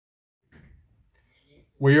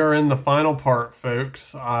We are in the final part,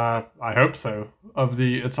 folks. I hope so, of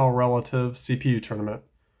the It's All Relative CPU tournament,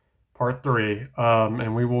 part 3.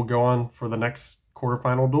 And we will go on for the next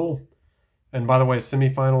quarterfinal duel. And by the way,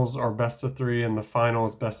 semifinals are best of 3 and the final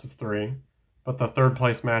is best of 3. But the third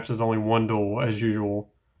place match is only one duel, as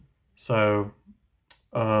usual. So,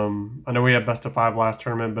 I know we had best of 5 last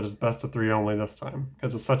tournament, but it's best of 3 only this time.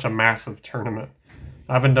 Because it's such a massive tournament.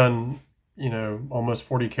 I haven't done, almost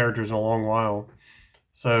 40 characters in a long while.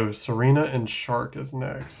 So, Serena and Shark is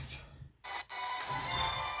next.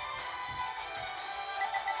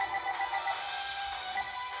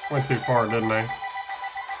 Went too far, didn't I?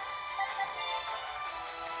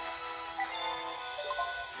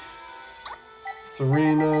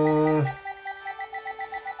 Serena.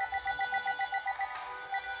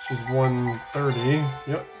 She's 130.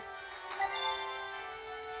 Yep.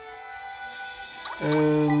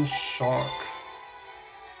 And Shark.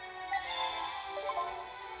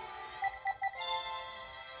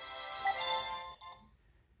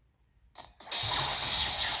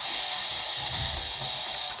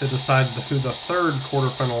 To decide who the third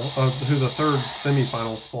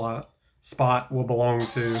semifinal spot will belong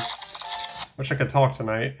to. Wish I could talk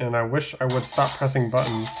tonight, and I wish I would stop pressing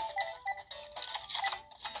buttons.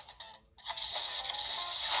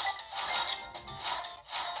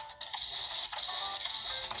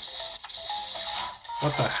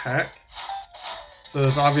 What the heck? So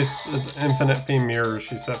it's obvious it's infinite theme mirrors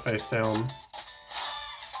she set face down.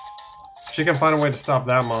 If she can find a way to stop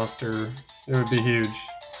that monster, it would be huge.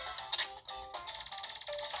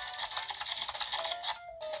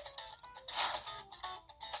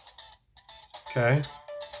 Okay.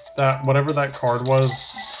 Whatever that card was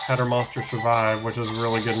had her monster survive, which is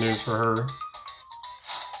really good news for her.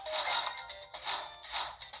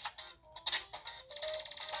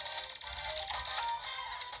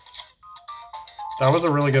 That was a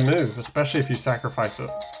really good move, especially if you sacrifice it.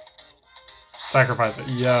 Sacrifice it,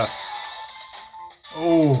 yes.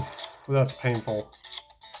 Oh, that's painful.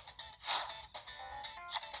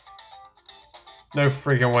 No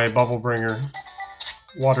freaking way, Bubble Bringer.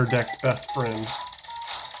 Water Deck's best friend.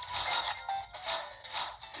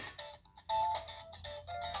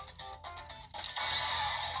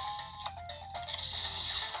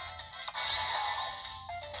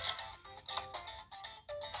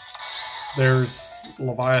 There's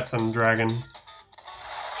Leviathan Dragon.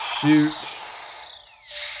 Shoot.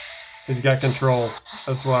 He's got control.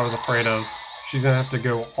 That's what I was afraid of. She's gonna have to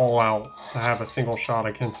go all out to have a single shot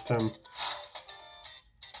against him.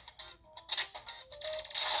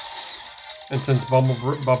 And since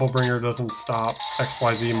Bubble Bringer doesn't stop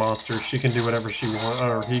XYZ monsters, she can do whatever she wants,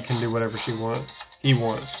 or he can do whatever he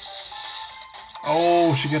wants.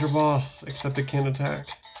 Oh, she got her boss, except it can't attack.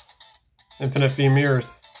 Infinite V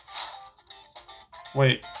mirrors.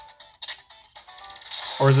 Wait.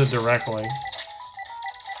 Or is it directly?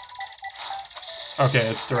 Okay,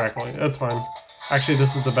 it's directly. That's fine. Actually,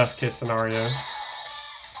 this is the best case scenario.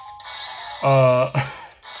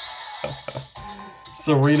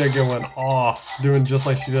 Serena going off, doing just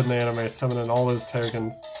like she did in the anime, summoning all those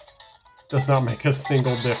tokens. Does not make a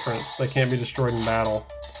single difference. They can't be destroyed in battle.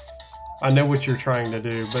 I know what you're trying to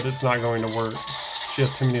do, but it's not going to work. She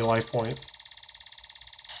has too many life points.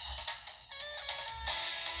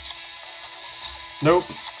 Nope.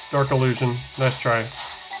 Dark Illusion. Nice try.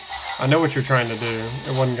 I know what you're trying to do.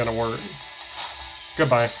 It wasn't gonna work.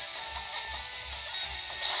 Goodbye.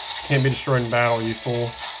 Can't be destroyed in battle, you fool.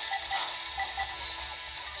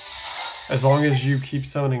 As long as you keep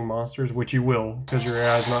summoning monsters, which you will, because your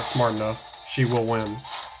AI is not smart enough, she will win.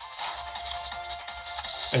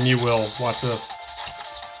 And you will. Watch this.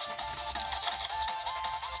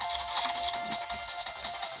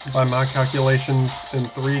 By my calculations, in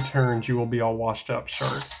 3 turns you will be all washed up,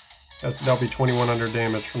 Shark. That'll be 2100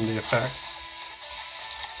 damage from the effect.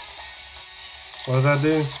 What does that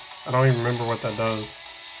do? I don't even remember what that does.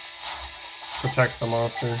 Protects the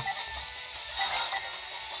monster.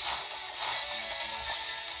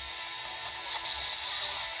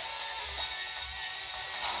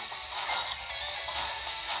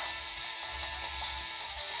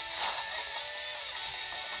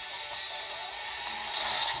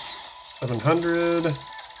 $700.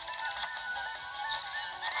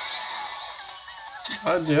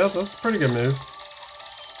 Yeah, that's a pretty good move.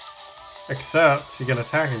 Except he can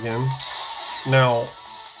attack again. Now,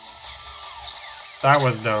 that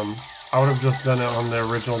was dumb. I would have just done it on the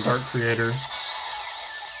original Dark Creator.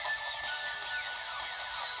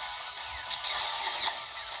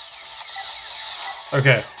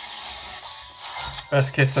 Okay.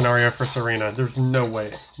 Best case scenario for Serena. There's no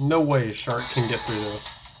way. No way Shark can get through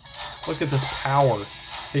this. Look at this power.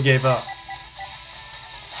 He gave up.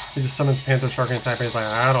 He just summons Panther Shark and attack me. He's like,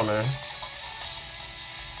 I don't know.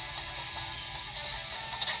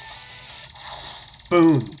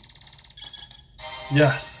 Boom.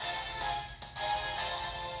 Yes.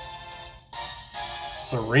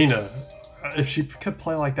 Serena. If she could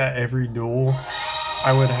play like that every duel,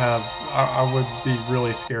 I would be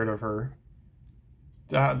really scared of her.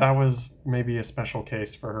 That was maybe a special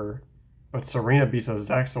case for her. But Serena beats a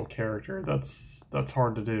Zexal character. That's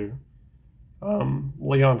hard to do.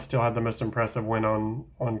 Leon still had the most impressive win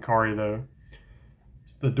on Kari, though.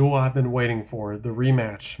 It's the duel I've been waiting for. The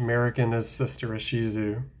rematch. Merrick and his sister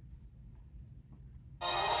Ishizu.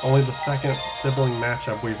 Only the second sibling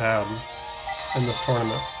matchup we've had in this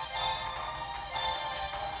tournament.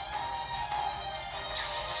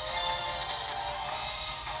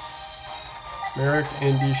 Merrick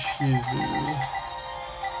and Ishizu.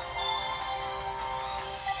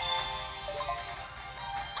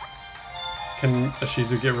 Can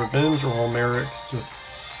Ishizu get revenge, or will Merrick just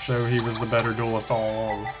show he was the better duelist all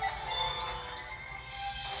along?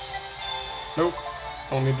 Nope.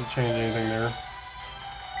 Don't need to change anything there.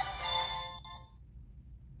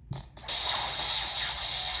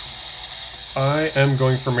 I am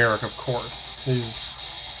going for Merrick, of course. He's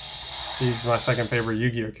my second favorite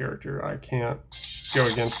Yu-Gi-Oh character. I can't go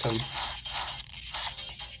against him.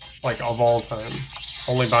 Like, of all time.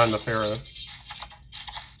 Only behind the Pharaoh.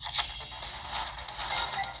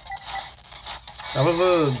 That was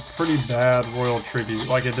a pretty bad royal tribute.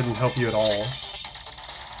 Like, it didn't help you at all.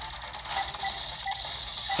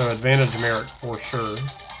 So advantage Merrick for sure.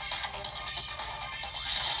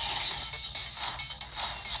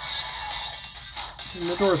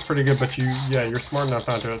 Midor is pretty good, but you're smart enough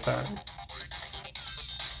not to attack.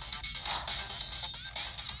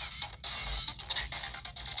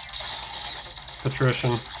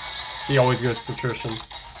 Patrician. He always goes Patrician.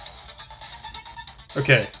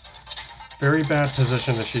 Okay. Very bad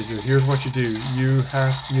position, Ishizu. Here's what you do.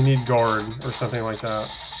 You need guard or something like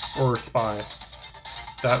that. Or spy.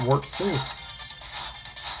 That works too.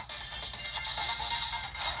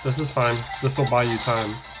 This is fine. This will buy you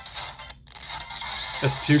time.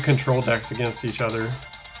 It's two control decks against each other.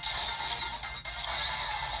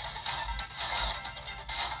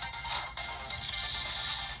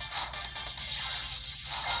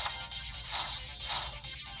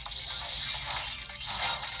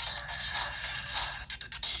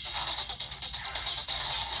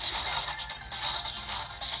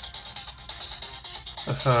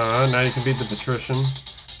 Now you can beat the Patrician.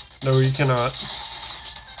 No, you cannot.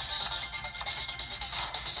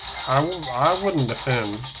 I wouldn't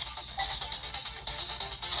defend.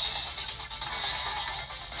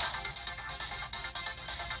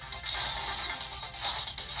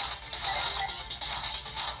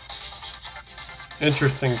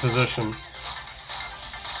 Interesting position.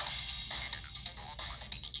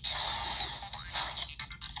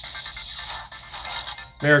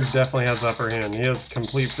 Merrick definitely has the upper hand. He has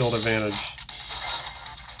complete field advantage.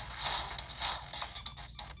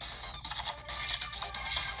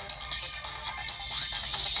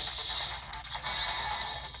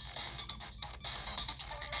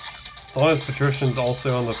 As long as Patrician's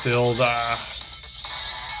also on the field,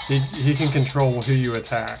 he can control who you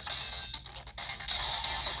attack.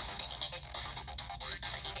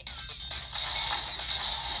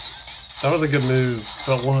 That was a good move,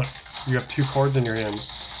 but look, you have two cards in your hand.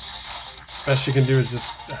 Best she can do is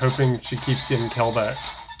just hoping she keeps getting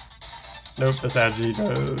Kelbacks. Nope, that's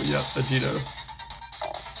Agito. Yep, Agito.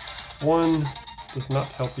 One does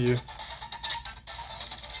not help you.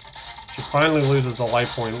 She finally loses the life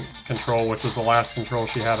point control, which was the last control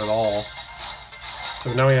she had at all.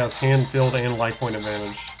 So now he has hand, field, and life point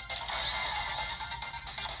advantage.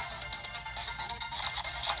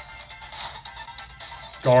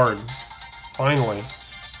 Guard. Finally.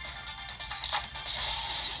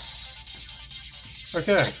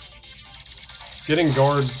 Okay. Getting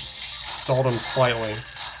guard stalled him slightly.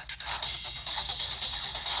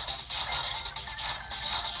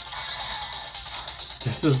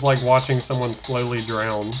 This is like watching someone slowly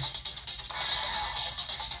drown.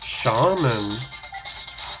 Shaman.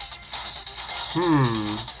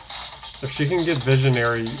 If she can get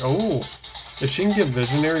Visionary... Oh! If she can get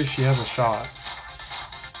Visionary, she has a shot.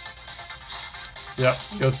 Yep,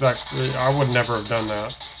 goes back... I would never have done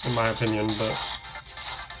that, in my opinion, but...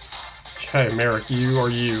 Okay, Merrick, you are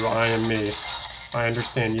you, I am me. I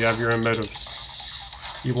understand, you have your own motives.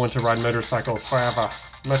 You want to ride motorcycles forever.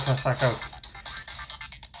 Motorcycles.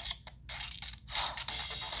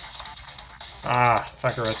 Ah,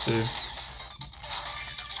 Sakuretsu.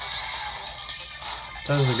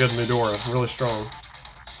 That is a good Midora, really strong.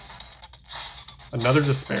 Another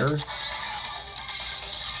despair?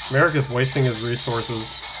 Merrick is wasting his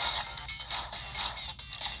resources.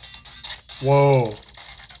 Whoa.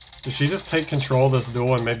 Did she just take control of this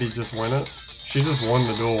duel and maybe just win it? She just won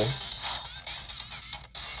the duel.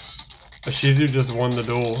 Ishizu just won the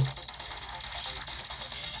duel.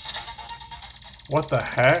 What the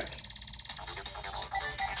heck?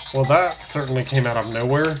 Well, that certainly came out of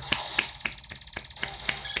nowhere.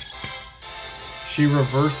 She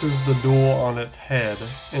reverses the duel on its head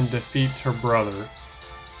and defeats her brother.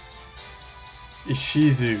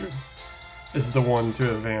 Ishizu is the one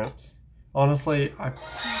to advance. Honestly,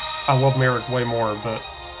 I love Merrick way more, but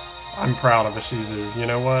I'm proud of Ishizu. You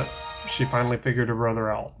know what? She finally figured her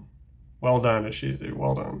brother out. Well done, Ishizu.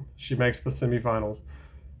 Well done. She makes the semifinals.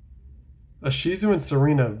 Ishizu and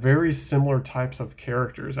Serena, very similar types of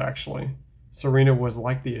characters, actually. Serena was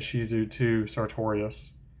like the Ishizu to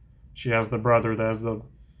Sartorius. She has the brother that has the,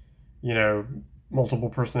 you know, multiple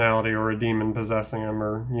personality or a demon possessing him,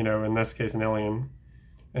 or, you know, in this case, an alien.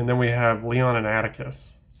 And then we have Leon and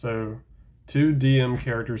Atticus. So, 2 DM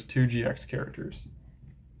characters, 2 GX characters.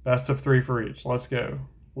 Best of 3 for each. Let's go.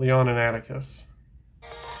 Leon and Atticus.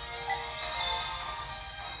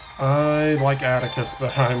 I like Atticus,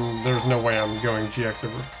 but there's no way I'm going GX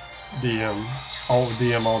over DM. I'll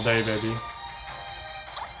DM all day, baby.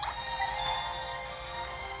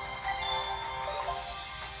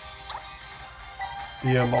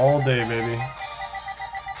 DM all day, baby.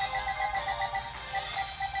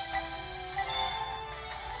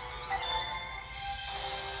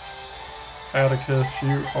 Atticus,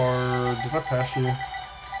 you are... Did I pass you?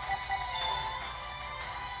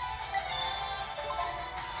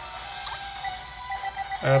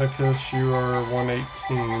 Atticus, you are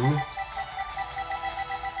 118.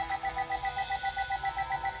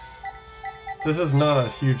 This is not a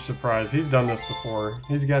huge surprise. He's done this before.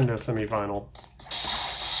 He's gotten to a semifinal.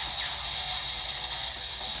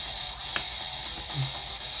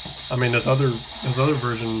 I mean, his other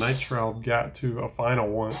version, Nitro, got to a final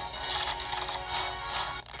once.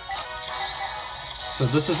 So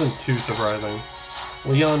this isn't too surprising.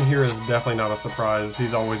 Leon here is definitely not a surprise.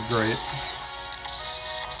 He's always great.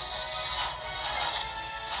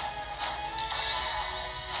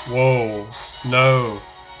 Whoa. No.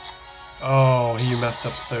 Oh, you messed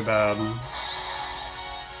up so bad.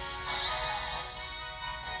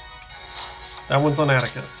 That one's on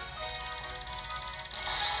Atticus.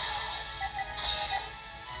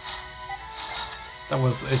 That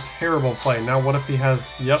was a terrible play. Now what if he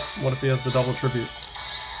has... Yep, what if he has the double tribute?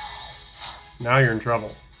 Now you're in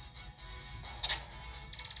trouble.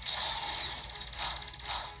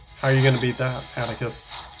 How are you going to beat that, Atticus?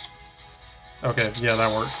 Okay, yeah,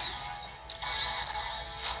 that works.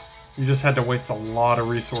 You just had to waste a lot of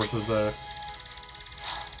resources, though.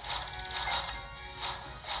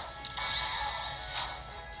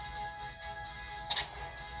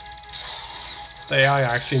 The AI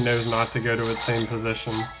actually knows not to go to its same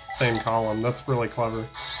position, same column. That's really clever.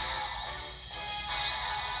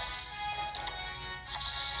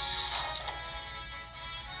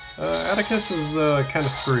 Atticus is kind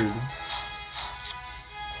of screwed.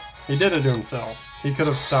 He did it to himself. He could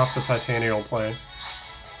have stopped the Titanial play.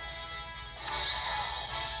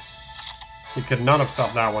 He could not have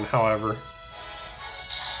stopped that one, however.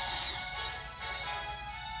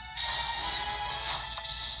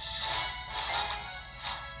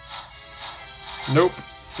 Nope.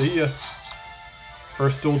 See ya.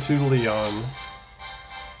 First duel to Leon.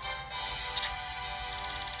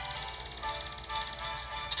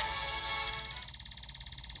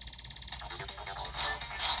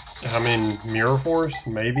 I mean, Mirror Force,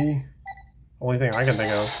 maybe? Only thing I can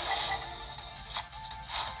think of.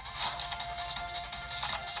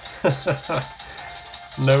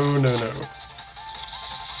 No, no, no.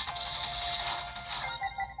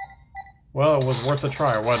 Well, it was worth a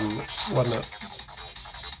try, wasn't it?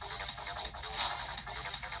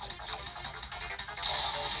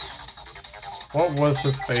 What was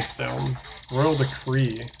his face down? Royal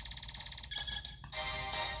Decree.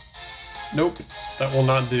 Nope, that will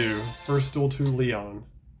not do. First duel to Leon.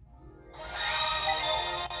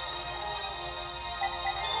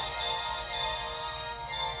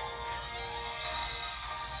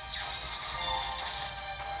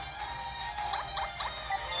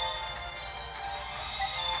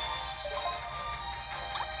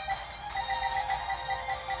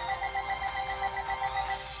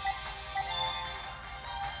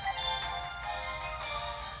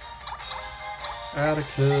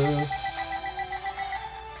 Atticus.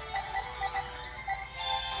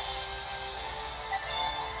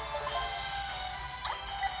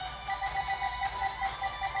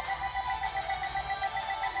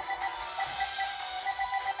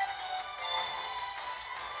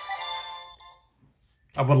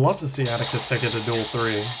 I would love to see Atticus take it to Duel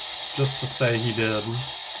 3, just to say he did.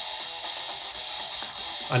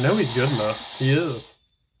 I know he's good enough. He is.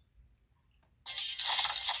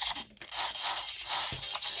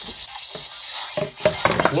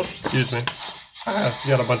 Whoops, excuse me. I've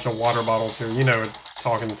got a bunch of water bottles here. You know,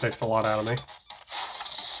 talking takes a lot out of me.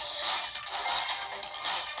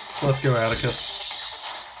 Let's go, Atticus.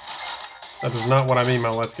 That is not what I mean by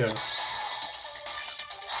let's go.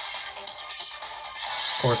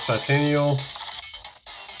 Of course, Titanial.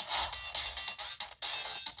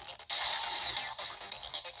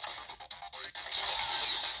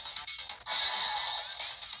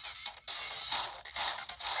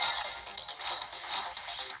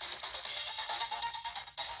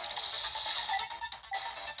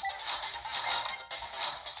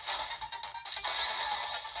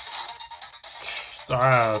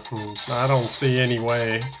 I don't see any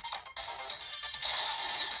way.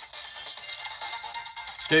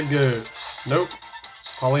 Scapegoat. Nope.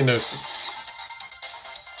 Polynosis.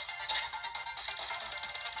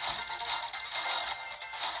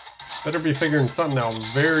 Better be figuring something out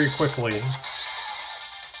very quickly.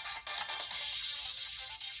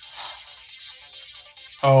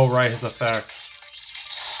 Oh, right, his effect.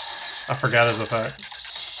 I forgot his effect.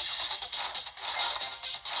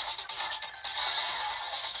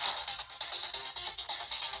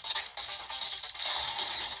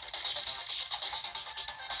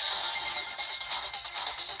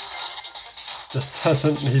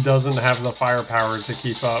 He doesn't have the firepower to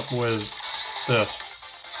keep up with this.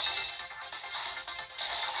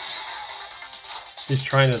 He's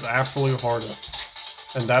trying his absolute hardest.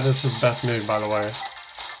 And that is his best move, by the way.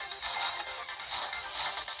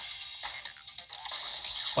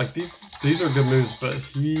 Like, these are good moves, but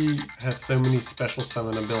he has so many special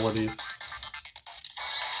summon abilities.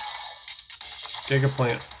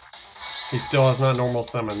 Gigaplant. He still has not normal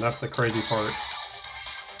summon. That's the crazy part.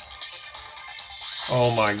 Oh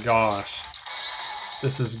my gosh.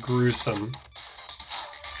 This is gruesome.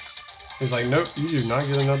 He's like, nope, you do not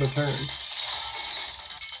get another turn.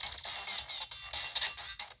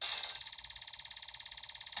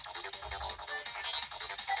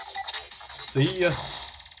 See ya.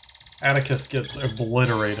 Atticus gets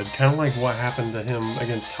obliterated, kind of like what happened to him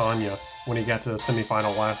against Tanya when he got to the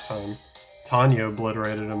semifinal last time. Tanya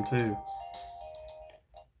obliterated him too.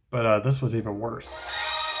 But this was even worse.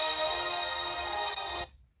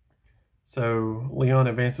 So Leon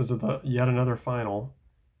advances to the yet another final,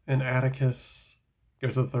 and Atticus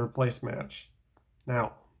goes to the third place match.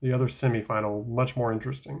 Now, the other semifinal, much more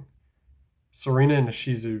interesting. Serena and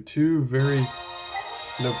Ishizu, two very,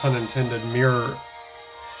 no pun intended, mirror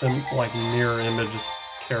image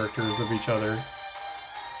characters of each other.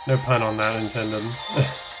 No pun on that intended.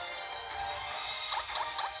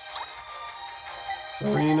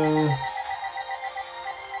 Serena.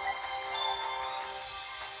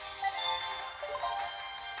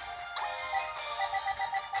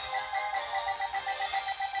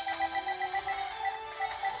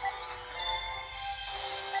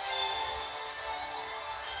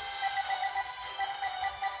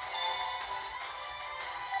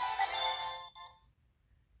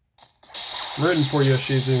 I'm rooting for you,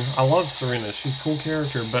 Ishizu. I love Serena. She's a cool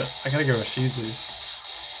character, but I gotta go Ishizu.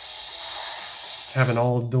 Having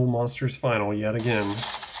all Duel Monsters final yet again.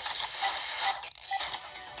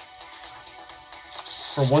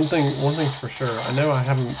 For one thing's for sure. I know I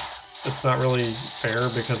haven't. It's not really fair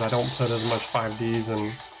because I don't put as much 5Ds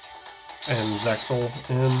and Zexal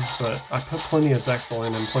in, but I put plenty of Zexal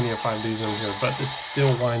in and plenty of 5Ds in here, but it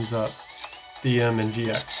still winds up DM and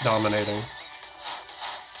GX dominating.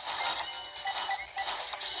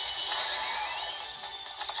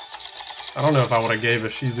 I don't know if I would have gave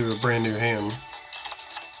Ishizu a brand new hand.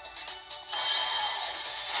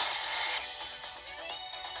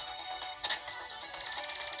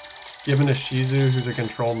 Giving Ishizu, who's a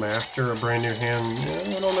control master, a brand new hand,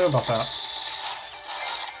 yeah, I don't know about that.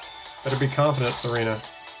 Better be confident, Serena.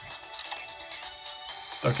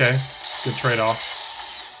 Okay, good trade-off.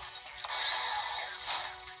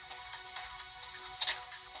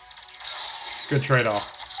 Good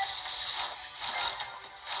trade-off.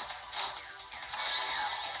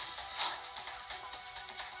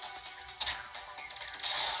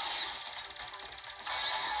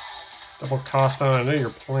 Double cost on, I know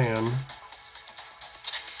your plan.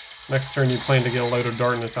 Next turn you plan to get a load of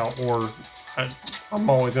darkness out, or I'm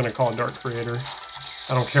always going to call it Dark Creator.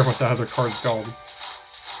 I don't care what the other card's called.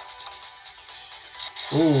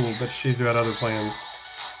 Ooh, but Shizu had other plans.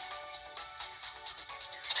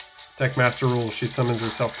 Deck Master rules, she summons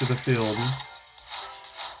herself to the field.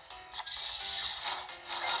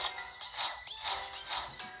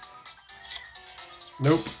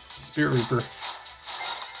 Nope. Spirit Reaper.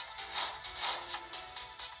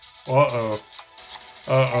 Uh-oh.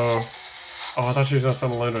 Uh-oh. Oh, I thought she was gonna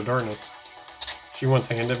summon Load of Darkness. She wants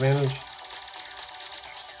hand advantage.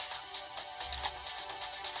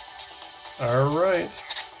 Alright.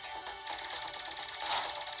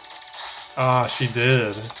 Ah, she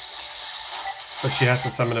did. But she has to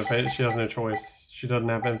summon a... She has no choice. She doesn't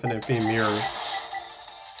have Infinite Fiend Mirrors.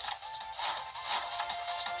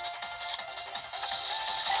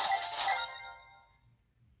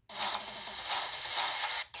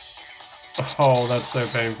 Oh, that's so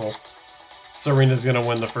painful. Serena's gonna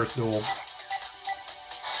win the first duel.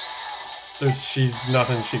 She's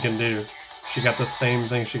nothing she can do. She got the same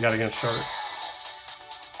thing she got against Shark.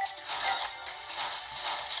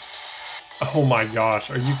 Oh my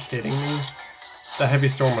gosh, are you kidding me? That Heavy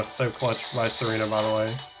Storm was so clutch by Serena, by the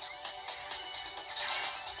way.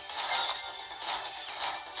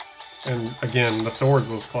 And again, the Swords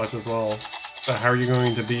was clutch as well. But how are you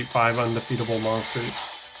going to beat 5 undefeatable monsters?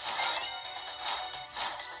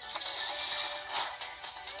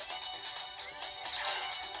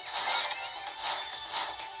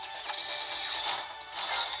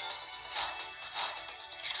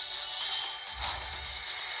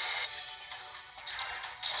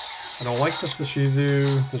 I don't like this,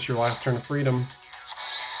 Ishizu. This is your last turn of freedom.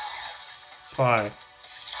 Spy.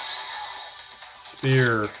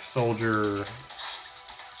 Spear. Soldier.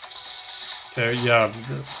 Okay, yeah.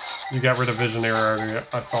 You got rid of Visionary already.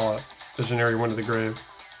 I saw it. Visionary went to the grave.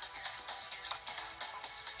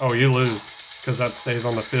 Oh, you lose. Because that stays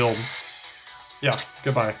on the field. Yeah,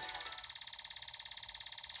 goodbye.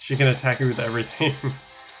 She can attack you with everything.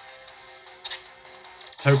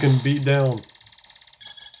 Token beat down.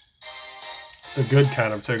 The good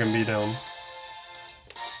kind of token beatdown.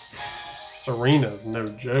 Serena's no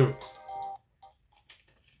joke.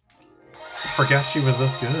 I forgot she was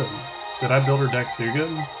this good. Did I build her deck too good?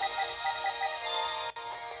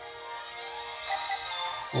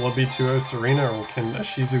 Will it be 2-0 Serena, or can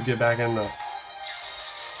Ishizu get back in this?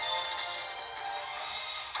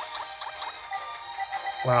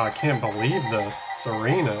 Wow, I can't believe this.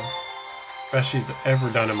 Serena. Best she's ever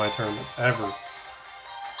done in my tournaments, ever.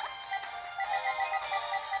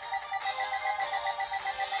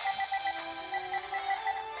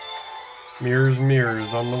 Mirrors,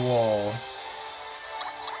 mirrors on the wall.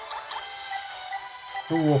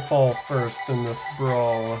 Who will fall first in this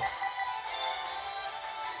brawl?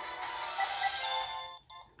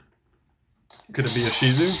 Could it be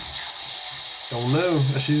Ishizu? Don't know.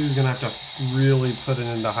 Ishizu's gonna have to really put it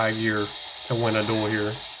into high gear to win a duel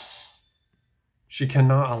here. She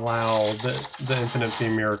cannot allow the Infinite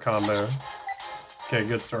Fiend Mirror combo. Okay,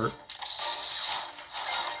 good start.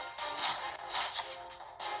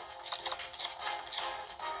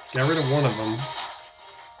 Get rid of one of them.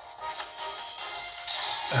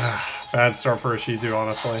 Bad start for Ishizu,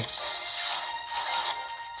 honestly.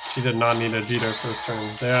 She did not need a Jito first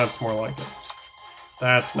turn. That's more like it.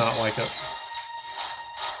 That's not like it.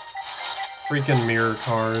 Freaking mirror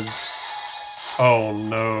cards. Oh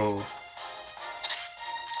no.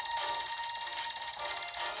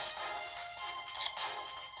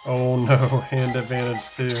 Oh no, hand advantage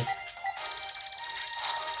too.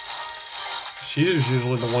 She's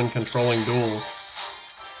usually the one controlling duels.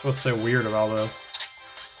 That's what's so weird about this.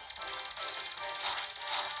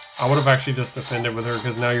 I would have actually just defended with her,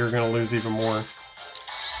 because now you're going to lose even more.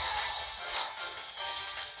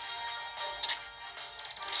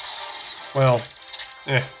 Well,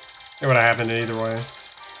 it would have happened either way.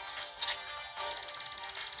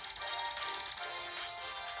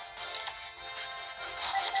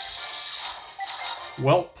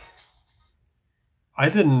 Welp. I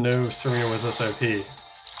didn't know Serena was this OP. I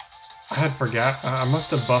had forgot. I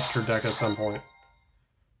must have buffed her deck at some point.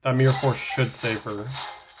 That Mirror Force should save her.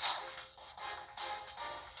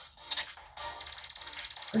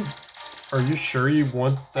 Are you sure you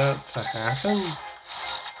want that to happen?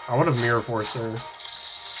 I would have Mirror Forced her.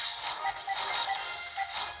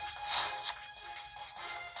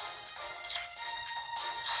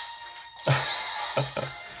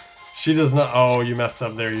 She does not. Oh, you messed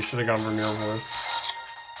up there. You should have gone for Mirror Force.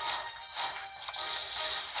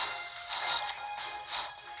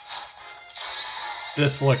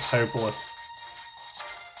 This looks hopeless.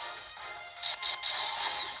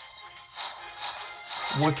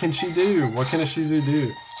 What can she do? What can Ishizu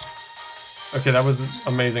do? Okay, that was an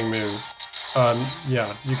amazing move.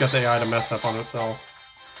 Yeah, you got the AI to mess up on itself.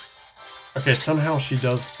 Okay, somehow she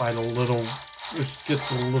does fight a little, it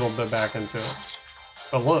gets a little bit back into it.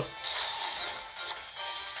 But look.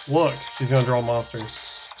 Look, she's gonna draw a monster.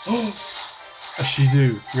 Oh!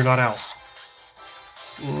 Ishizu, you're not out.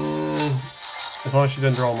 As long as she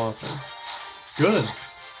didn't draw a monster. Good.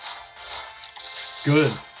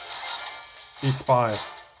 Good. Be spy.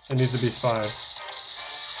 It needs to be spy.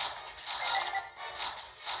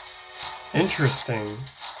 Interesting.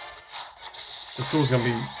 This duel's gonna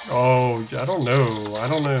be... Oh, I don't know. I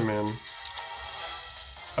don't know, man.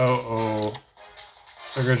 Oh.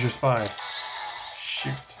 There goes your spy.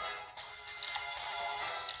 Shoot.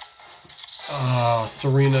 Ah,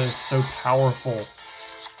 Serena is so powerful.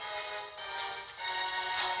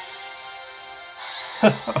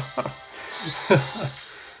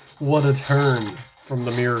 What a turn from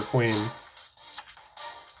the Mirror Queen.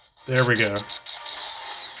 There we go.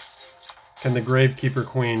 Can the Gravekeeper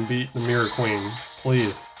Queen beat the Mirror Queen?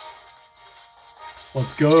 Please.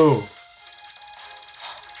 Let's go.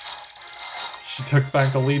 She took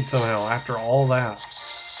back the lead somehow after all that.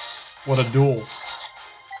 What a duel.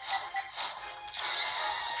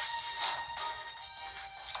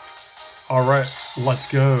 Alright, let's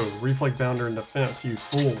go. Reflect Bounder in defense, you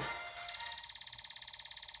fool.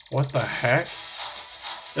 What the heck?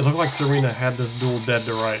 It looked like Serena had this duel dead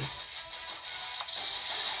to rights.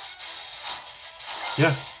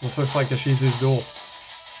 Yeah, this looks like Ishizu's duel.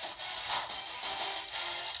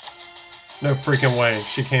 No freaking way,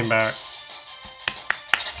 she came back.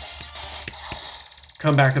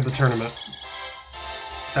 Come back at the tournament.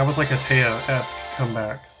 That was like a Taya-esque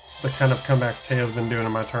comeback. The kind of comebacks Taya's been doing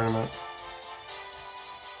in my tournaments.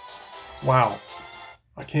 Wow.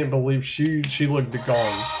 I can't believe she looked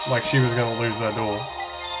gone, like she was going to lose that duel.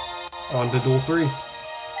 On to Duel 3.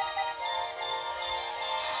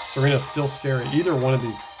 Serena's still scary. Either one of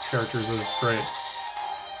these characters is great.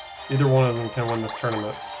 Either one of them can win this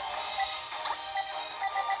tournament.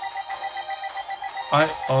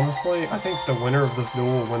 Honestly, I think the winner of this duel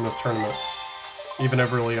will win this tournament. Even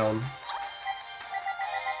over Leon.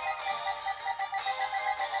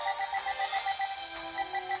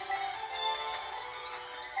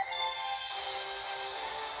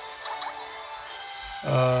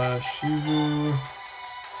 Shizu.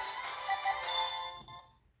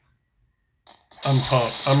 I'm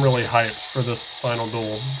pumped. I'm really hyped for this final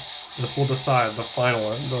duel. This will decide the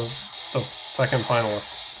the second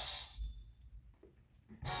finalist.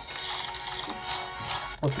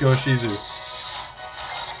 Let's go, Shizu.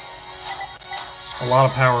 A lot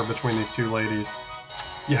of power between these two ladies.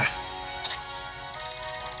 Yes!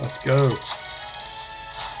 Let's go.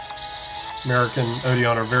 American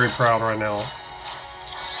Odeon are very proud right now.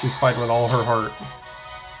 She's fighting with all her heart.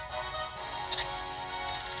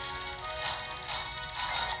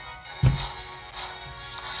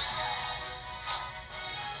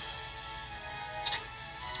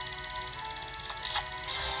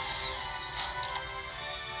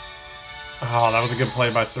 Oh, that was a good play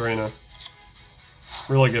by Serena.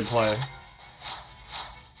 Really good play.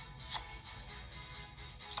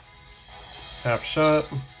 Half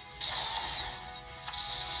shut.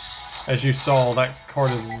 As you saw, that card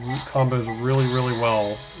combos really, really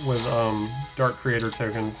well with Dark Creator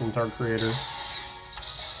tokens and Dark Creator.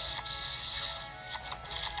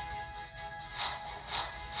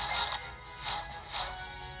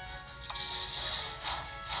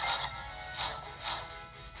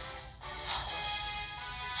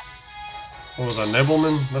 What was that,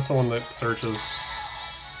 Nobleman? That's the one that searches.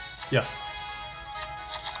 Yes.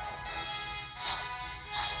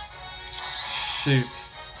 Shoot.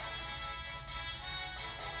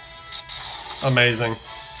 Amazing.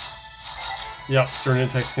 Yep, Serena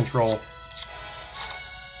takes control.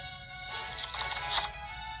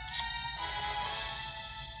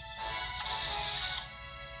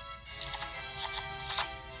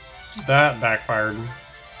 That backfired.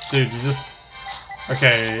 Dude, you just...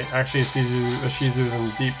 Okay, actually Ishizu's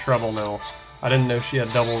in deep trouble now. I didn't know she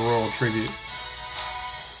had double royal tribute.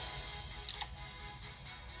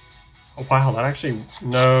 Oh, wow, that actually...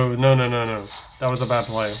 No. That was a bad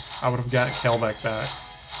play. I would have got Kelbeck back.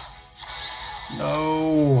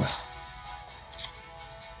 No.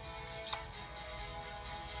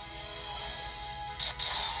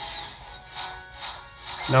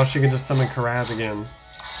 Now she can just summon Karaz again.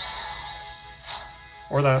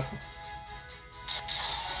 Or that.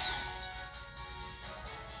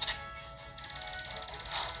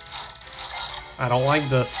 I don't like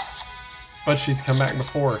this. But she's come back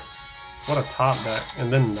before. What a top deck.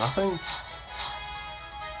 And then nothing?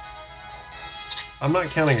 I'm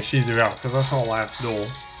not counting Ishizu out, because that's our last duel.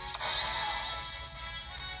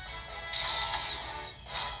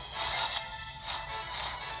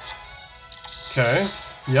 Okay.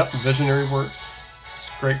 Yep, Visionary works.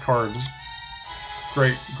 Great card.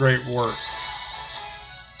 Great work.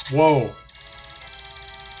 Whoa.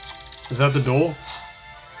 Is that the duel?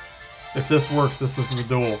 If this works, this is the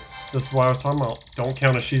duel. This is what I was talking about. Don't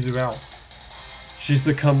count Ishizu out. She's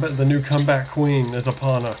the new comeback queen is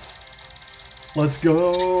upon us. Let's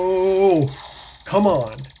go! Come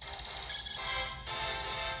on!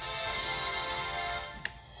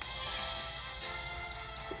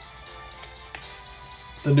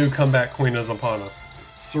 The new comeback queen is upon us.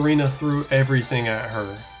 Serena threw everything at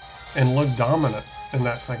her and looked dominant in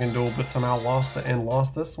that second duel, but somehow lost it and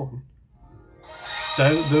lost this one.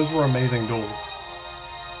 Those were amazing duels.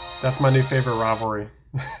 That's my new favorite rivalry.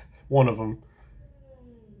 One of them.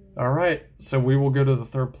 Alright, so we will go to the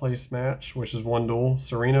third place match, which is one duel.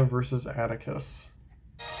 Serena versus Atticus.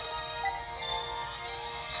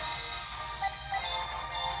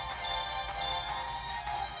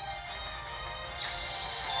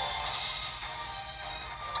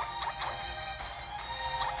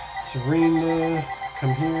 Serena,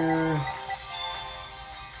 come here.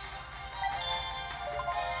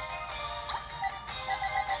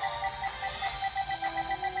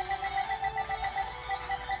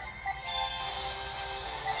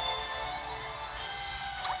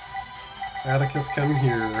 Atticus, come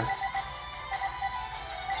here.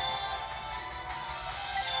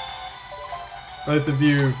 Both of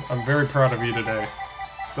you, I'm very proud of you today.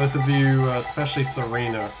 Both of you, especially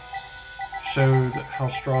Serena, showed how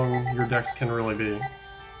strong your decks can really be.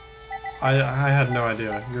 I had no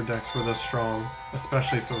idea your decks were this strong,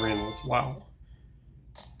 especially Serena's. Wow.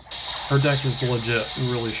 Her deck is legit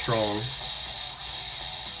really strong.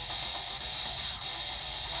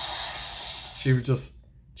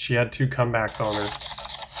 She had 2 comebacks on her.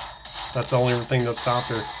 That's the only thing that stopped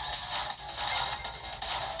her.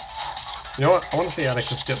 You know what? I want to see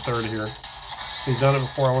Atticus get third here. He's done it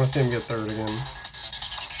before. I want to see him get third again.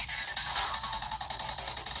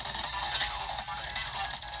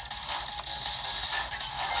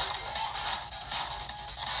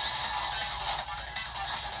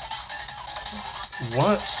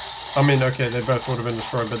 What? I mean, okay, they both would have been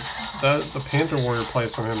destroyed, but the Panther Warrior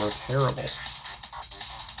plays from him are terrible.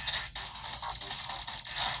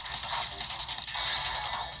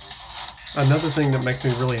 Another thing that makes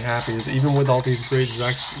me really happy is even with all these great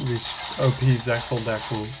these OP Zexal decks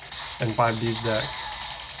and 5D's decks,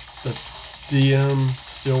 the DM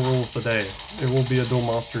still rules the day. It will be a Duel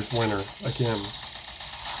Monsters winner again.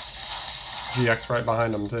 GX right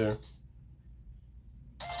behind him too.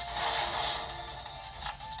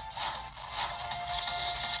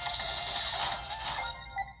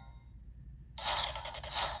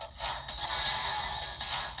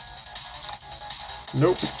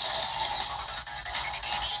 Nope.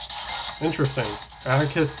 Interesting.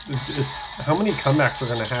 Atticus, how many comebacks are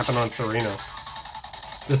going to happen on Serena?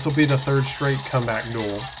 This will be the 3rd straight comeback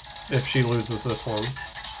duel if she loses this one.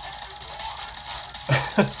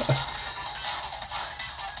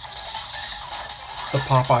 The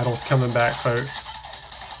Pop Idol's coming back, folks.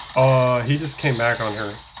 He just came back on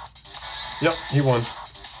her. Yep, he won.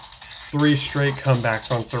 3 straight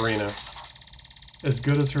comebacks on Serena. As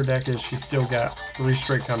good as her deck is, she's still got 3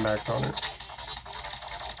 straight comebacks on her.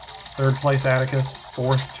 3rd place Atticus,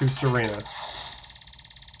 4th to Serena.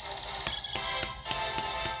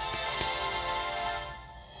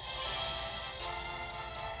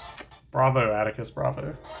 Bravo, Atticus,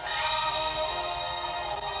 bravo.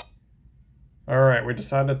 Alright, we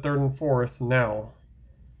decided 3rd and 4th. Now,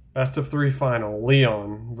 best of 3 final.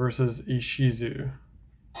 Leon versus Ishizu.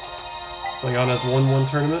 Leon has won 1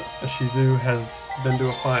 tournament. Ishizu has been to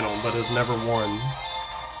a final, but has never won.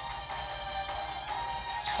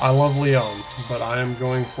 I love Leon, but I am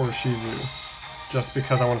going for Ishizu, just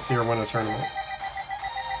because I want to see her win a tournament.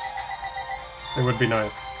 It would be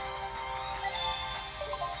nice.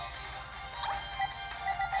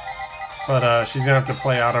 But she's going to have to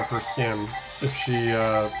play out of her skin if she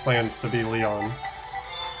plans to be Leon.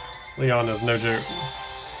 Leon is no joke.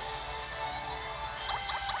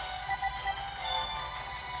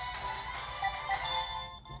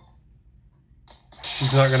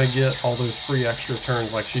 She's not going to get all those free extra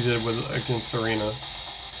turns like she did against Serena.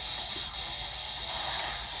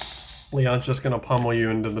 Leon's just going to pummel you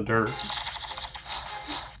into the dirt.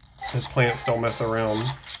 His plants don't mess around.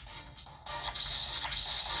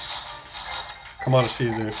 Come on,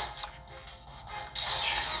 Ishizu.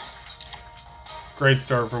 Great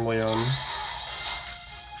start from Leon.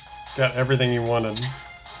 Got everything you wanted.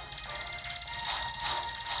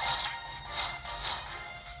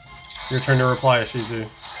 Your turn to reply, Ishizu.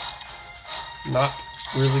 Not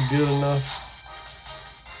really good enough.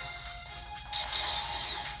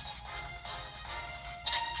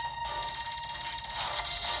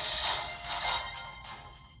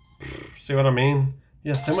 See what I mean? He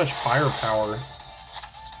has so much firepower.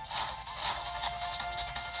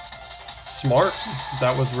 Smart.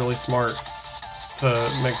 That was really smart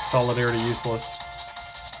to make Solidarity useless.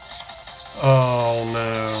 Oh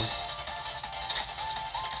no.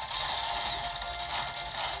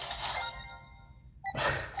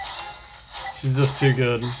 She's just too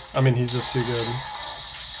good. I mean, he's just too good.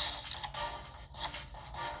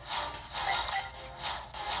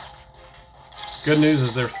 Good news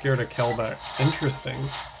is they're scared of Kelbeck. Interesting.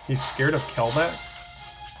 He's scared of Kelbeck?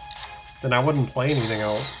 Then I wouldn't play anything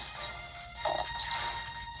else.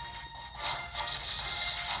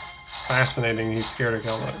 Fascinating, he's scared of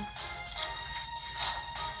Kelbeck.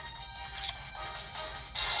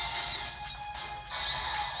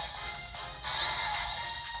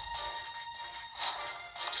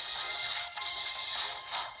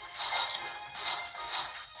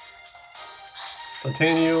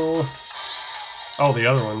 Titaniel. Oh, the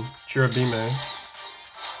other one. Chirubime.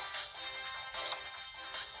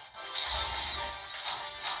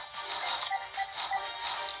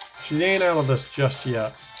 She ain't out of this just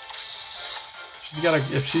yet. She's gotta.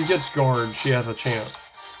 If she gets guard, she has a chance.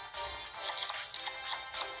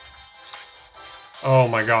 Oh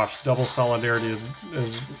my gosh, double Solidarity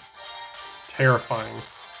is terrifying.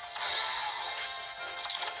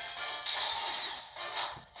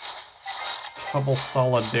 Double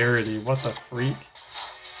Solidarity, what the freak?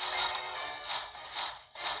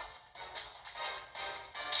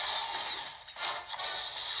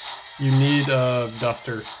 You need a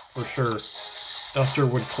Duster, for sure. Duster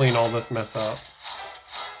would clean all this mess up.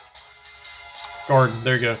 Guard,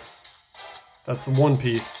 there you go. That's one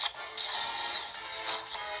piece.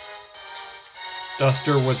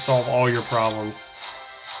 Duster would solve all your problems.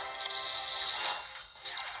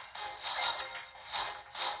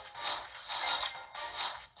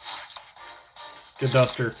 Good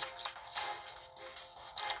Duster.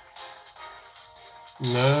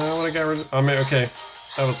 No, I want to get rid of... I mean, okay.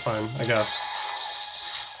 That was fine, I guess.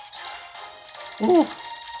 Ooh.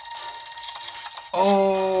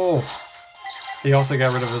 Oh! He also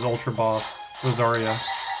got rid of his Ultra Boss, Rosaria.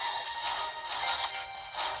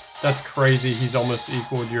 That's crazy. He's almost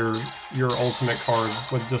equaled your ultimate card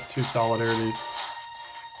with just 2 Solidarities.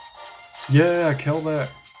 Yeah, Kelbeck.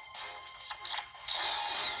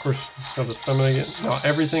 Of course, he'll just summon it. Now,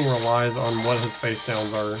 everything relies on what his face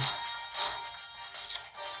downs are.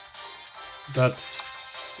 That's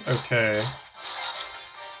okay.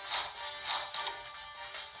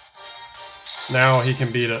 Now he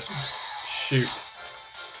can beat it. Shoot.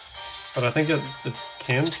 But I think it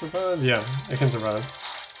can survive? Yeah, it can survive.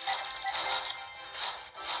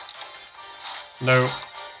 Nope.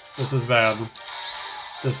 This is bad.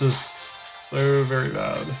 This is so very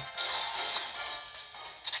bad.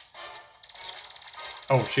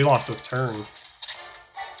 Oh, she lost this turn.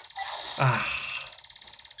 Ah.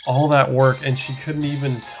 All that work, and she couldn't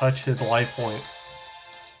even touch his life points.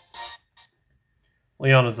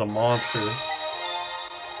 Leon is a monster.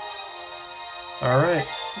 Alright,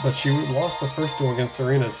 but she lost the first duel against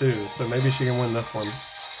Serena too, so maybe she can win this one.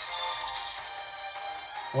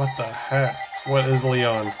 What the heck? What is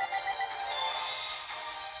Leon?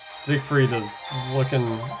 Siegfried is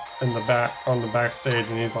looking in the back on the backstage,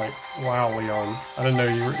 and he's like, "Wow, Leon, I didn't know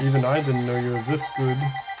you were. Even I didn't know you were this good."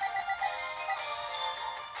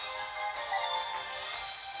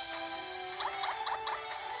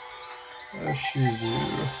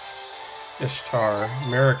 Shizu, Ishtar,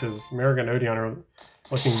 Merrick and Odion are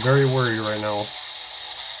looking very worried right now.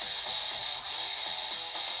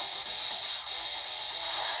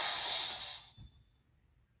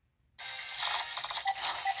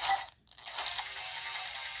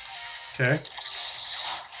 Okay,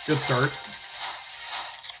 good start.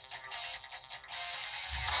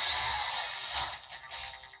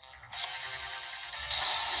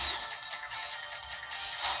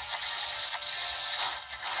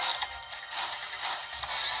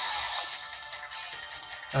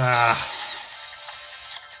 Ah.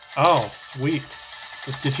 Oh, sweet.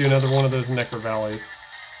 Just get you another one of those Necro Valleys.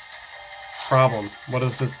 Problem. What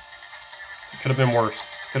is it? It could have been worse.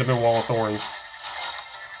 Could have been Wall of Thorns.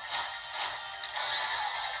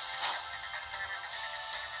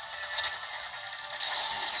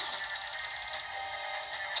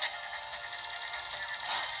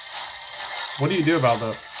 What do you do about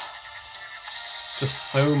this?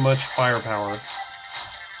 Just so much firepower.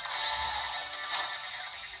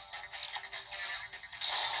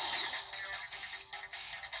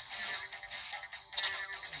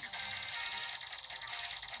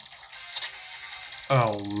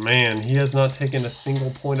 Oh man, he has not taken a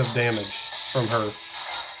single point of damage from her.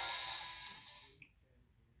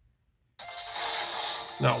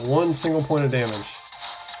 Not one single point of damage.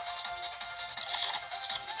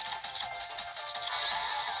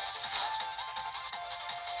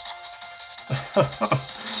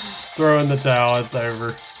 Throw in the towel, it's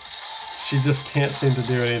over. She just can't seem to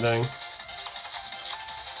do anything.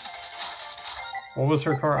 What was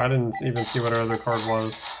her card? I didn't even see what her other card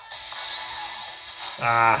was.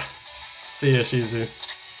 Ah. See ya, Shizu.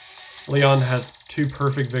 Leon has 2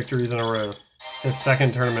 perfect victories in a row. His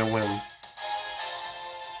second tournament win.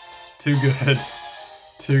 Too good.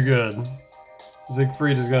 Too good.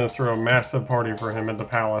 Siegfried is going to throw a massive party for him at the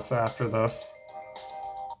palace after this.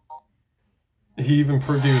 He even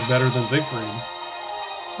proved he was better than Siegfried.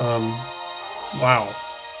 Wow.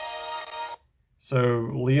 So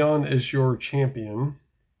Leon is your champion.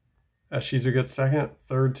 Shizu gets second,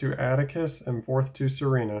 third to Atticus, and fourth to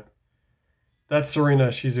Serena. That Serena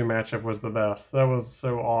Shizu matchup was the best. That was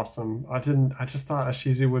so awesome. I just thought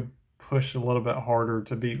Shizu would push a little bit harder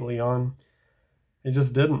to beat Leon. He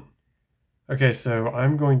just didn't. Okay, so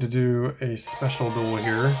I'm going to do a special duel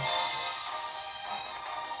here.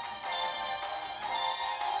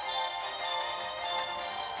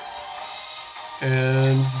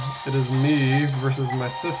 And it is me versus my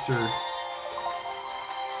sister.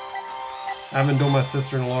 I haven't dueled my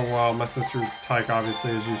sister in a long while. My sister's Tyke,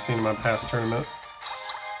 obviously, as you've seen in my past tournaments.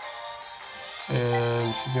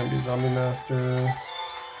 And she's going to be Zombie Master.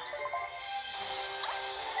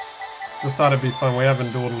 Just thought it'd be fun. We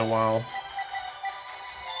haven't dueled in a while.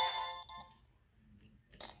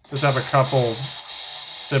 Just have a couple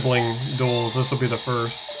sibling duels. This will be the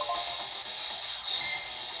first.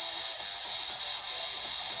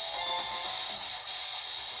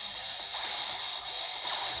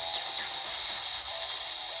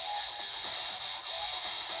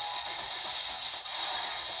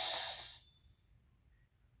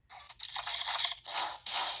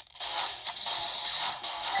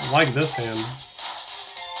 I like this hand.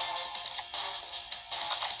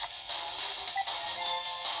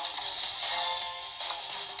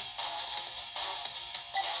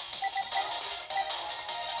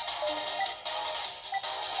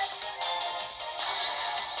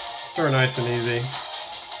 Start nice and easy.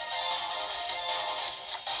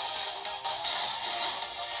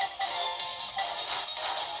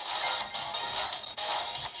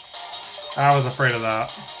 I was afraid of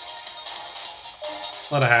that.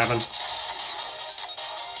 Let it happen.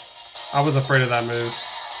 I was afraid of that move.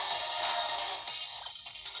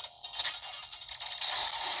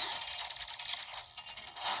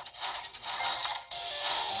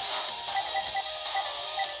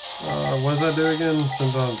 What does that do again?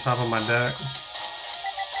 Sends on top of my deck.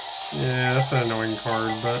 Yeah, that's an annoying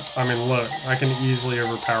card, but I mean, look, I can easily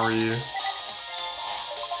overpower you.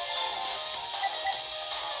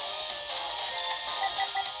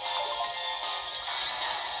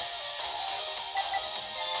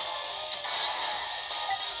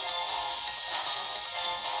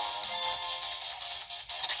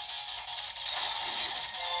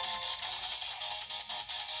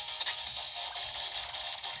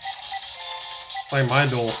 It's like my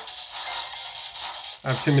duel.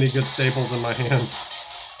 I have too many good staples in my hand.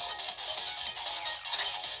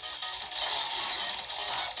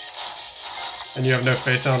 And you have no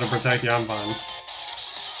face down to protect you, I'm fine.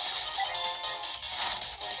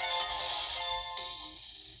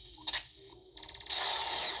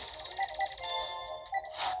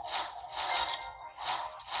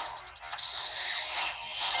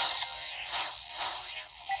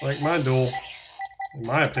 It's like my duel, in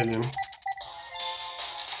my opinion.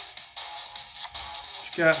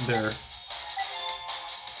 What you got there?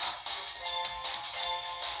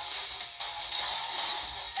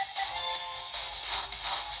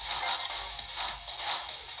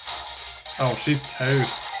 Oh, she's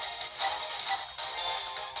toast.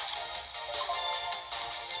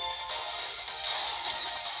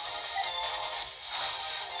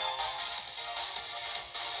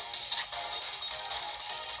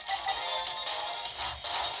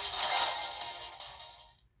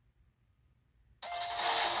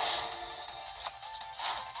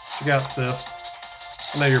 You got, sis.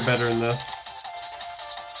 I know you're better than this.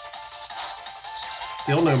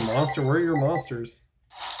 Still no monster? Where are your monsters?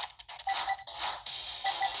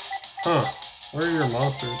 Huh. Where are your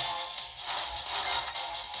monsters?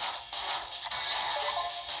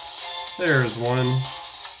 There's one.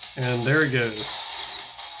 And there it goes.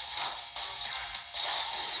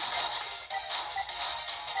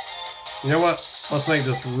 You know what? Let's make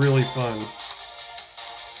this really fun.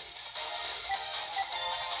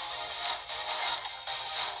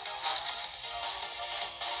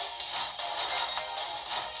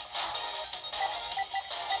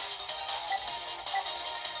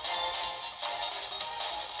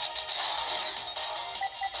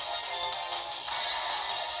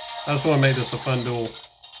 I just want to make this a fun duel.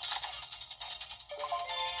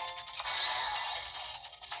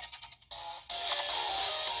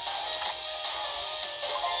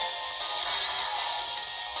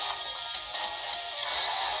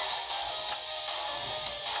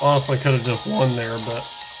 Honestly, could have just won there, but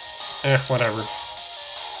whatever.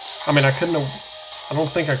 I mean, I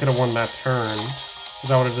don't think I could have won that turn,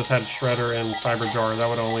 because I would have just had Shredder and Cyber Jar. That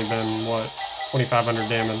would have only been, what, 2,500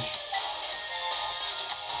 damage.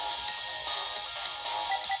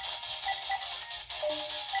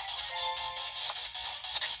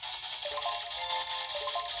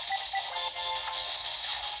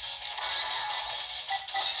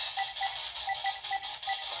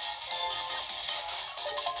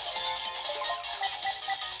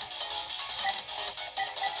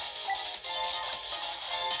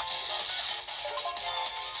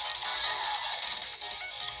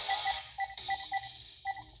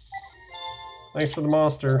 Thanks for the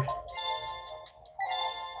monster.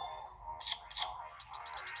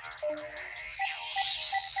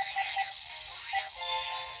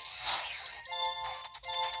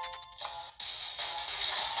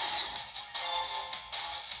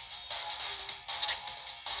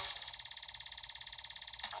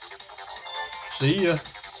 See ya.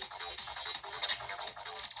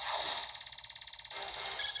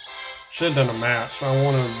 Should have done a match. I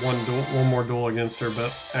wanted one more duel against her,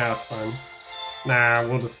 but that's fine. Nah,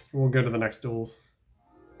 we'll go to the next duels.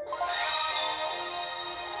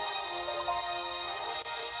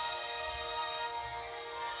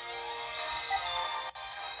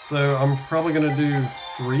 So I'm probably gonna do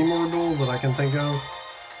 3 more duels that I can think of.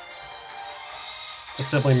 The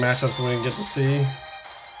sibling matchups we didn't get to see.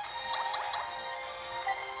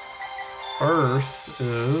 First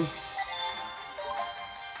is...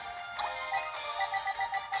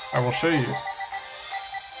 I will show you.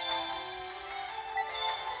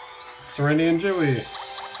 Serenity and Joey.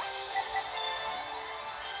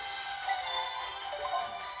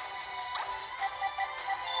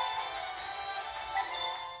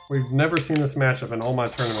 We've never seen this matchup in all my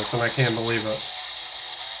tournaments, and I can't believe it.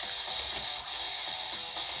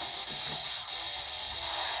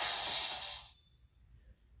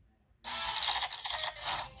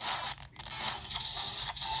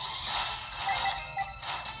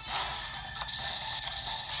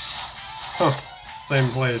 Huh. Same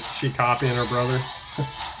place. She copying her brother.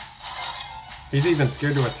 He's even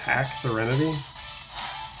scared to attack Serenity.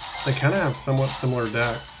 They kind of have somewhat similar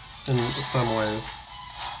decks in some ways.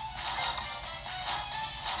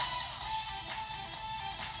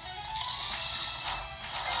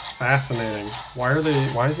 Fascinating.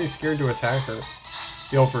 Why is he scared to attack her?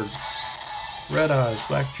 Guilford. Red Eyes,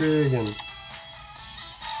 Black Dragon.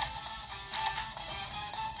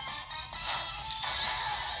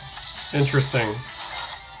 Interesting.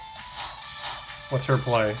 What's her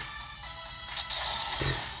play?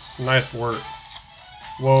 Nice work.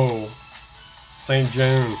 Whoa. St.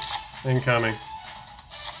 Joan incoming.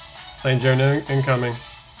 St. Joan incoming.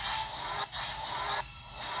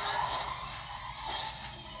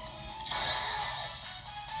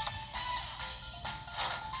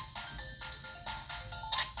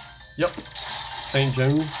 Yep. St.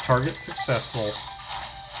 Joan target successful.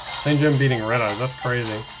 St. Joan beating Red Eyes, that's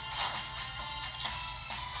crazy.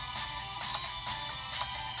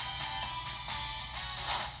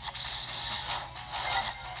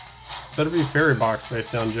 Better be Fairy Box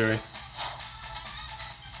face down, Joey.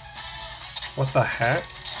 What the heck?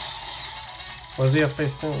 What does he have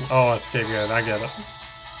face down? Oh, a scapegoat, I get it.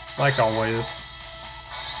 Like always.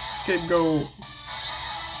 Scapegoat.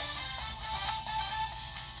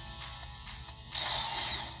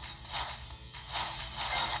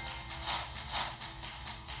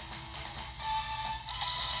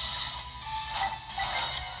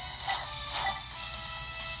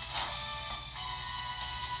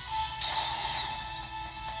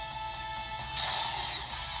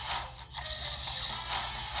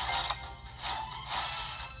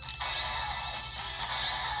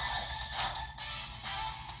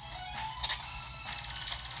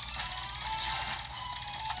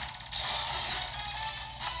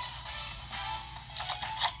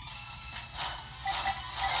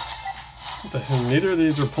 What the hell? Neither of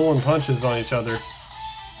these are pulling punches on each other.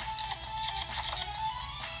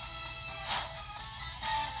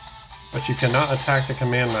 But you cannot attack the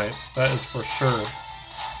Command Knights, that is for sure.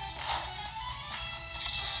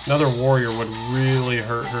 Another warrior would really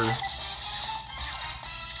hurt her.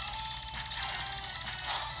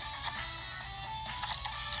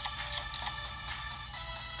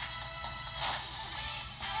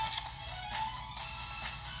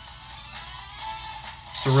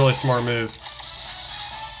 It's a really smart move.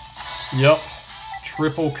 Yup.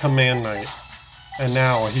 Triple Command Knight. And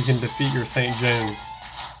now he can defeat your St. Joan.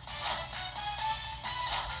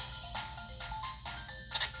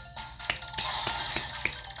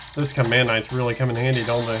 Those Command Knights really come in handy,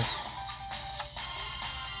 don't they?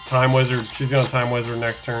 Time Wizard. She's gonna Time Wizard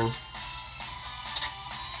next turn.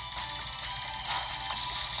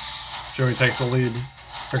 Joey takes the lead.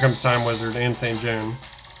 Here comes Time Wizard and St. Joan.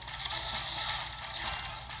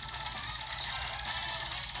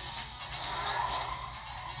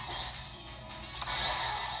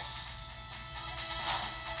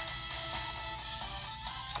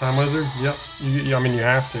 Time Wizard? Yep. I mean, you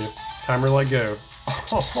have to. Timer, let go.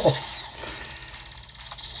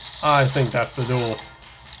 I think that's the duel.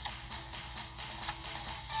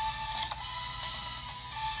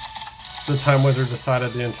 The Time Wizard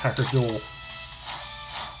decided the entire duel.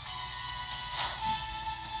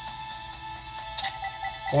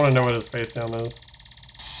 I want to know what his face down is.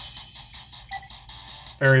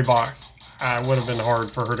 Fairy box. It would have been hard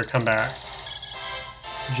for her to come back.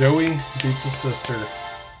 Joey beats his sister.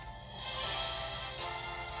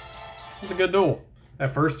 It was a good duel.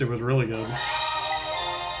 At first, it was really good.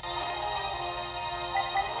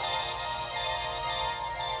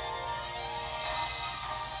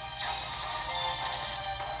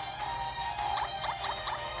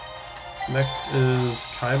 Next is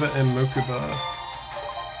Kaiba and Mokuba.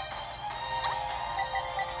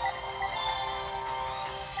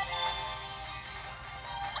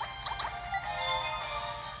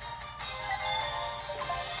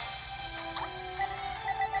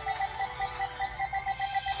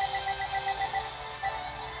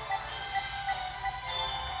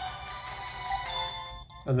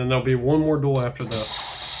 And then there'll be one more duel after this.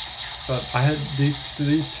 But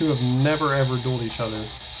these two have never ever dueled each other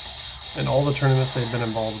in all the tournaments they've been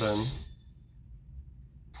involved in.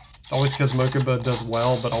 It's always because Mokuba does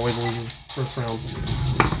well, but always loses first round.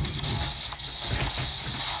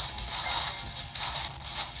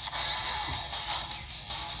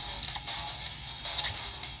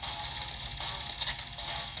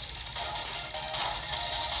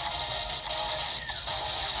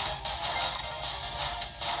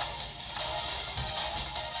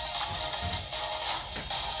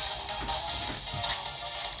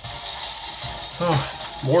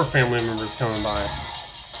 Oh, more family members coming by.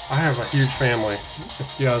 I have a huge family,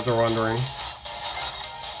 if you guys are wondering.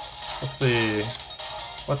 Let's see.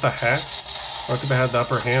 What the heck? Mokuba had the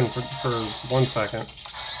upper hand for 1 second.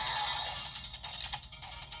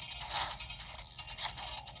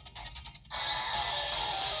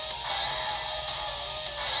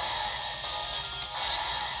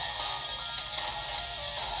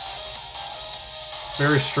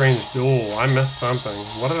 Very strange duel. I missed something.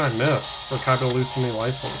 What did I miss for Kaiba to lose so many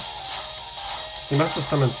life points? He must have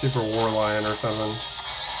summoned Super War Lion or something.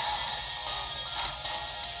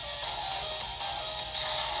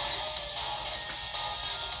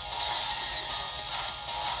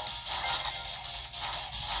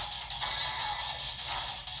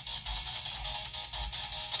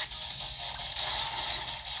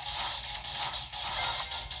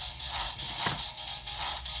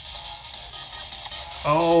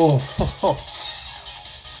 Oh,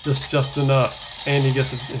 just enough. And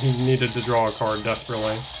he needed to draw a card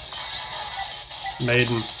desperately.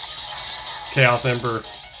 Maiden. Chaos Emperor.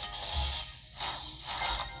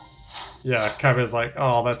 Yeah, Kaiba's like,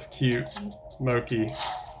 oh, that's cute, Moki.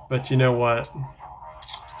 But you know what?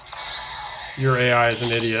 Your AI is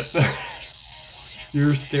an idiot.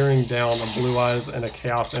 You're staring down a Blue Eyes and a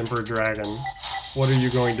Chaos Emperor dragon. What are you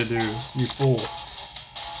going to do, you fool?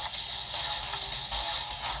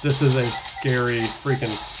 This is a scary,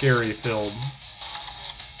 freaking scary field.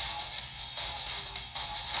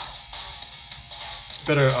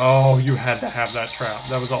 Better, oh, you had to have that trap.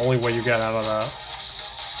 That was the only way you got out of that.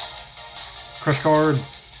 Crush card.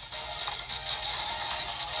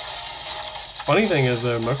 Funny thing is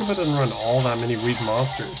though, Mokuba doesn't run all that many weak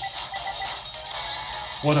monsters.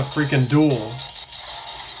 What a freaking duel.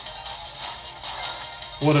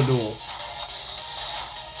 What a duel.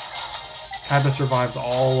 Kaiba survives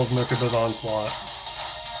all of Mokuba's onslaught.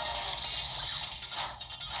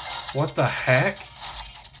 What the heck?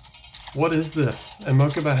 What is this? And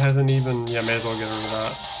Mokuba hasn't even... Yeah, may as well get rid of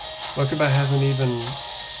that. Mokuba hasn't even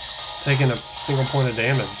taken a single point of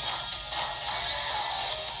damage.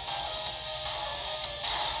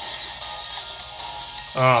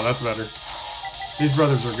 Ah, that's better. These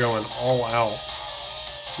brothers are going all out.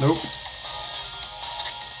 Nope.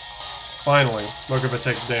 Finally, Mokuba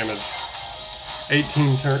takes damage.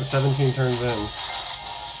 17 turns in.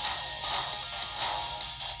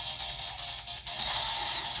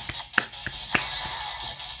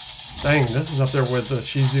 Dang, this is up there with the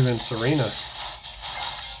Shizu and Serena.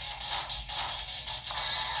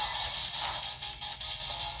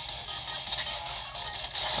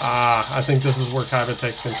 Ah, I think this is where Kaiba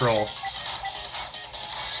takes control.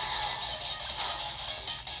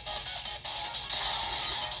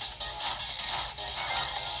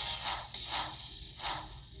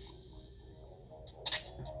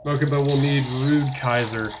 Mokuba will need Rude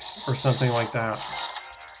Kaiser or something like that.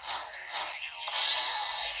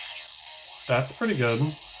 That's pretty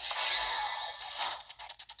good.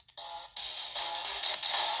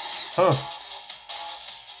 Huh.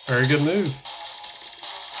 Very good move.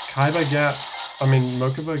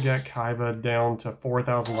 Mokuba got Kaiba down to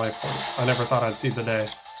 4,000 life points. I never thought I'd see the day.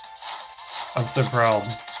 I'm so proud.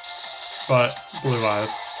 But, Blue Eyes.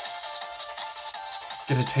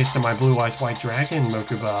 Get a taste of my Blue Eyes White Dragon,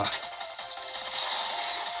 Mokuba.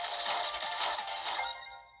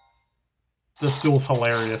 This duel's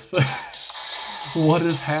hilarious. What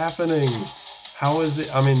is happening? How is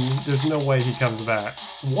it? I mean, there's no way he comes back.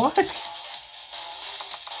 What?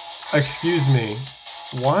 Excuse me.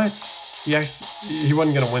 What? He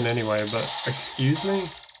wasn't gonna win anyway, but excuse me?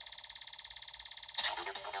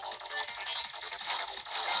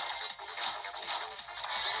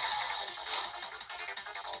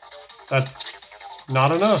 That's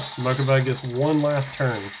not enough. Mokuba gets one last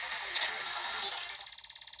turn.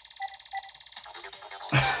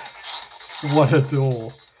 What a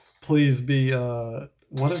duel. Please be,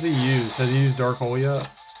 what does he use? Has he used Dark Hole yet?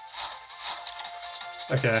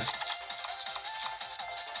 Okay.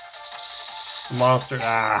 Monster,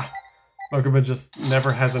 Mokuba just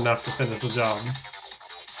never has enough to finish the job.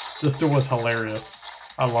 This duel was hilarious.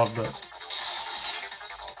 I loved it.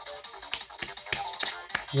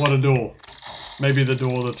 What a duel. Maybe the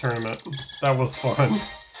duel of the tournament. That was fun.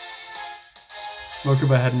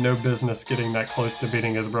 Mokuba had no business getting that close to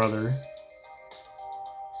beating his brother.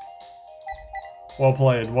 Well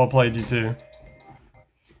played you two.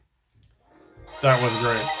 That was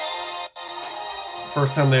great.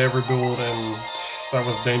 First time they ever dueled, and that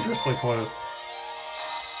was dangerously close.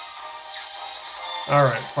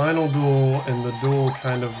 Alright, final duel, and the duel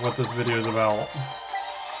kind of what this video is about.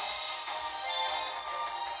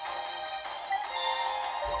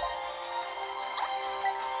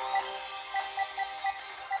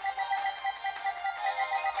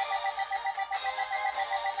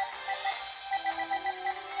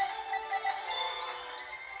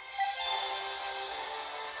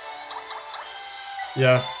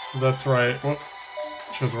 Yes, that's right. Whoop.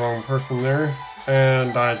 Chose the wrong person there.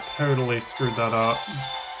 And I totally screwed that up.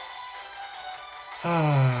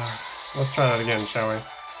 Let's try that again, shall we?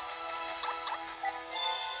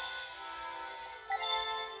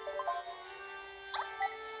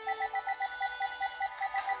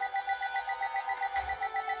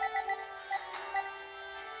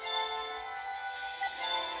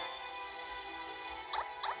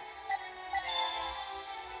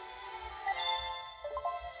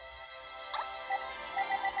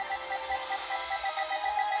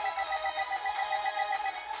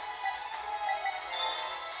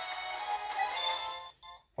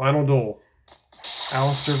 Final duel.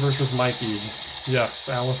 Alistair versus Mikey. Yes,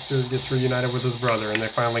 Alistair gets reunited with his brother and they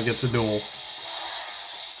finally get to duel.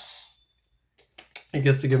 He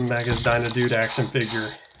gets to give him back his Dynadude action figure.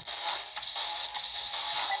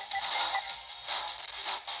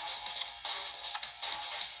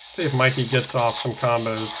 See if Mikey gets off some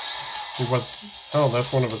combos. Oh,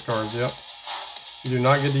 that's one of his cards, yep. You do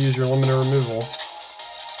not get to use your limiter removal.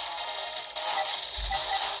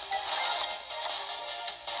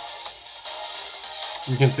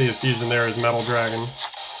 You can see his fusion there is Metal Dragon.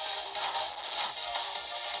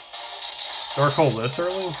 Dark Hole this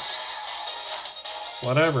early?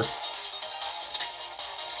 Whatever.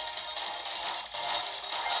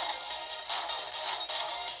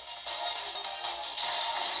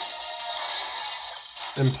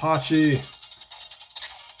 Impachi.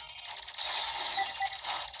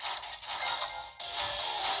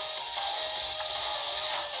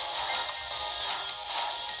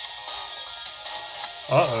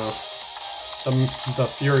 Uh-oh. The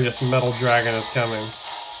furious Metal Dragon is coming.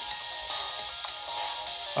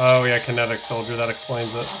 Oh yeah, Kinetic Soldier, that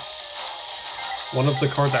explains it. One of the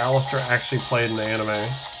cards Alistair actually played in the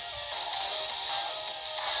anime.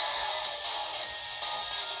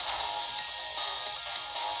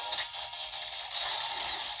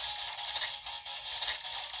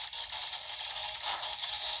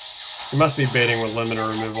 He must be baiting with limiter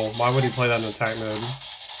removal. Why would he play that in attack mode?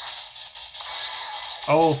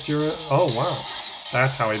 Oh, steer it. Oh, wow.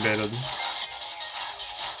 That's how he baited.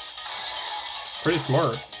 Pretty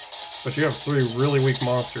smart. But you have 3 really weak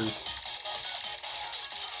monsters.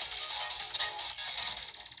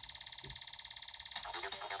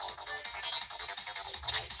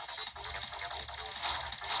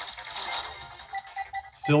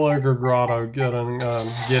 Steel Ogre Grotto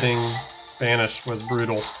getting banished was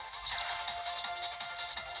brutal.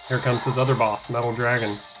 Here comes his other boss, Metal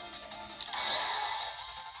Dragon.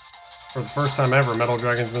 For the first time ever, Metal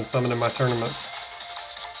Dragon's been summoned in my tournaments.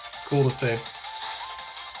 Cool to see.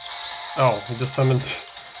 Oh, he just summons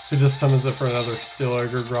it for another Steel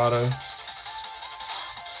Ogre Grotto.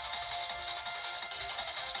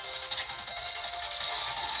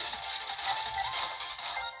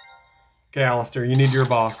 Okay, Alistair, you need your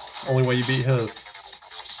boss. Only way you beat his.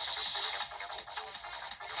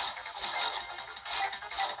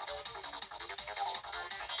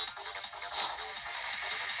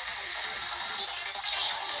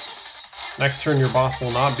 Next turn, your boss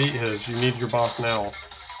will not beat his. You need your boss now.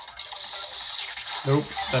 Nope,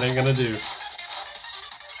 that ain't gonna do.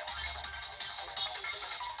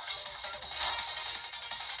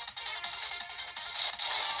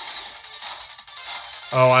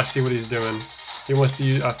 Oh, I see what he's doing. He wants to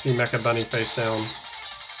use, I see Mecha Bunny face down.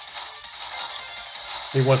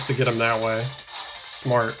 He wants to get him that way.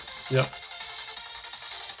 Smart. Yep.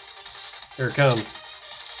 Here it comes.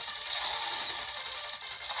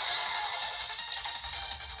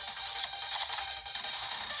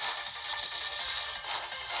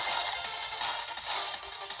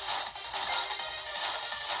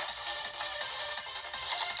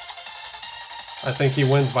 I think he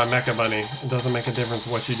wins by Mecha Bunny. It doesn't make a difference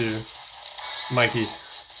what you do. Mikey.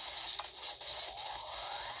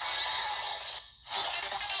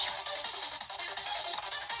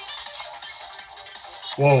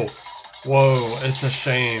 Whoa. Whoa, it's a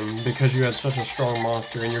shame because you had such a strong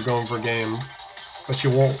monster and you're going for game. But you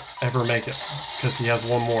won't ever make it because he has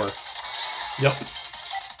one more. Yep.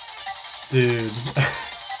 Dude.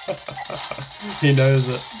 He knows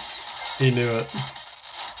it. He knew it.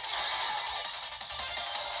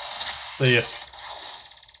 See ya.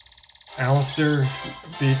 Alistair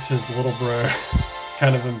beats his little bro.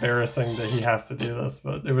 Kind of embarrassing that he has to do this,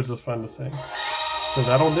 but it was just fun to see. So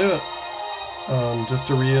that'll do it. Just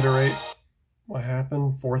to reiterate what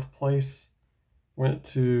happened, 4th place went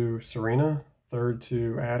to Serena, 3rd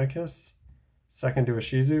to Atticus, 2nd to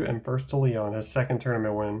Ishizu, and 1st to Leon, his 2nd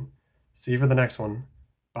tournament win. See you for the next one.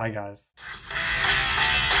 Bye, guys.